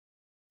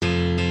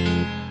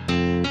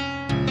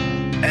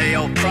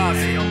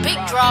Big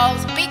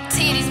draws, big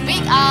titties,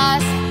 big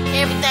eyes.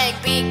 Everything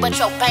big but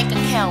your bank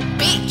account,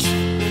 bitch.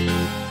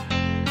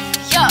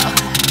 Yeah.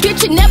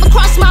 Bitch, it never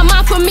crossed my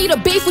mind for me to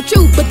beef with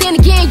you. But then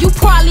again, you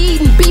probably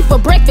eating beef for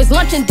breakfast,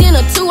 lunch, and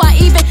dinner too. I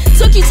even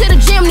took you to the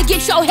gym to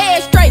get your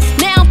head straight.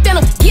 Now I'm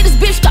finna get this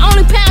bitch the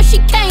only pound she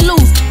can't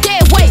lose.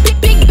 Dead weight,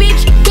 big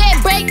bitch,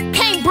 bad break,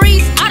 can't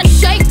breathe, out of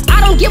shape.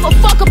 I don't give a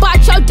fuck about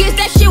your diss,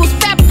 that shit was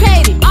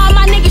fabricated. All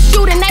my niggas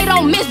shooting, they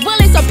don't miss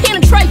bullets or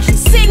penetrate you.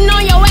 Sitting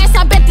on your ass,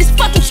 I bet this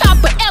fucking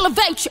chopper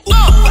elevate you.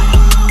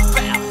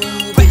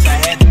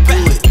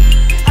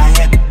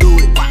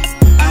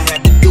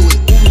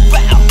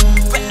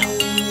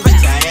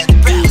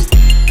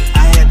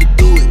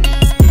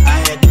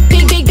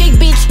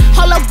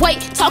 Wait,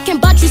 talking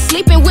about you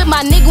sleeping with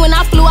my nigga when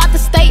I flew out the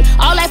state.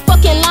 All that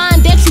fucking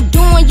lying that you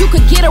doing, you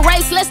could get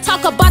erased. Let's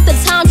talk about the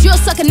times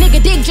you'll suck a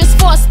nigga dick just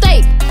for a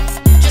steak.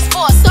 Just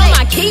for a steak.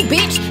 My key,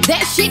 bitch,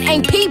 that shit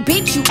ain't pee,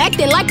 bitch. You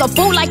acting like a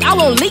fool, like I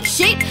won't leak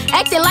shit.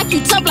 Acting like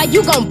you tough, like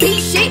you gon' beat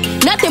shit.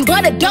 Nothing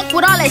but a duck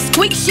with all that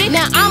squeak shit.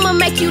 Now I'ma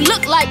make you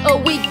look like a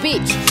weak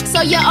bitch.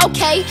 So yeah,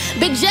 okay,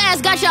 Big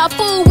Jazz got y'all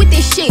fooled with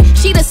this shit.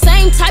 She the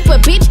same type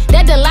of bitch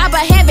that done lie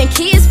about having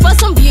kids for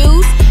some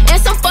views and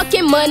some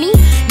fucking money.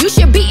 You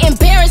should be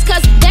embarrassed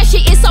cause that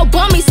shit is so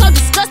bummy, so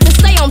disgusting.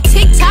 Stay on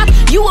TikTok,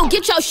 you will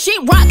get your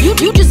shit rocked.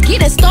 You just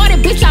getting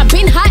started, bitch, I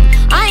been hot.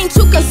 I ain't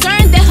too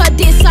concerned that her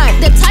diss out.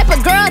 The type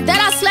of girl that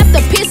I slept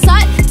the piss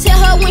out. Tell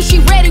her when she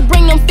ready,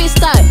 bring them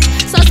fists out.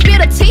 So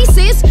spit a tea,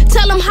 sis.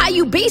 Tell them how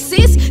you be,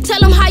 sis. Tell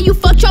them how you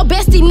fucked your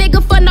bestie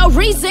nigga for no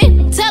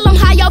reason. Tell them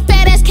how your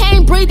fat ass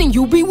can't breathe and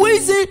you be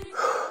wheezing.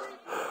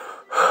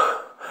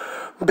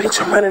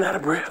 Bitch, I'm running out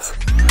of breath.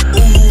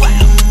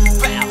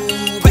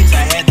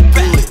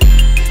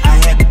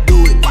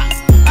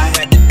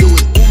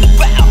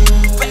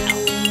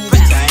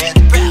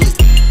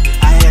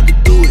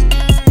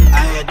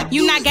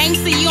 You not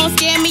gangster, you don't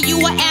scare me,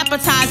 you an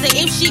appetizer.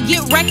 If she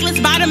get reckless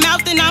by the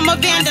mouth, then I'm a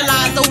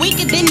vandalizer.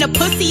 Weaker than the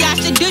pussy, I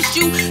should dish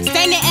you.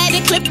 Standing at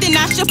it clip, then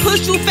I should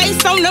push you.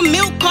 Face on the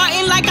milk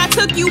carton like I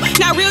took you.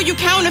 Not real, you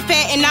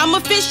counterfeit, and I'm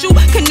official.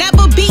 Could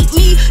never beat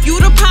me, you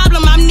the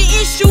problem, I'm the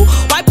issue.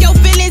 Wipe your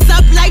feelings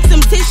up like some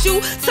tissue.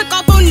 Took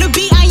off on the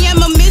beat, I am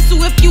a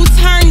missile. If you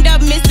turned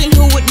up missing,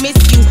 who would miss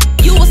you?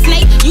 You a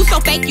snake, you so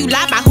fake, you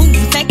lie by who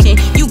you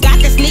section. You got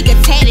this nigga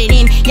tatted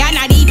in, y'all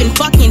not even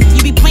fucking.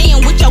 You be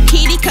playing with your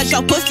kitty cause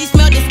your pussy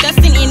smell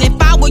disgusting. And if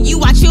I were you,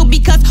 I chill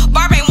because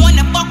Barb ain't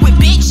wanna fuck with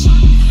bitch.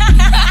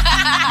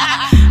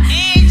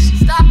 Bitch,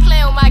 stop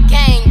playing with my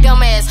gang,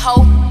 dumbass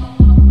hoe.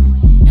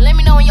 And let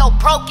me know when your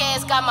broke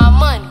ass got my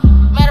money.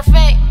 Matter of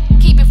fact,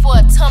 keep it for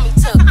a tummy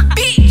tuck.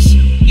 Bitch,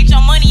 get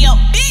your money up,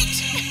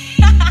 bitch.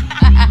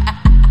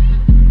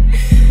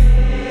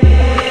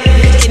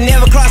 It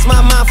never crossed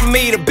my mind for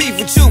me to beef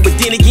with you, but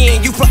then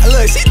again, you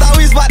look, she thought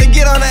we was about to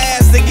get on her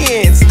ass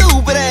again.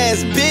 Stupid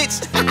ass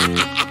bitch.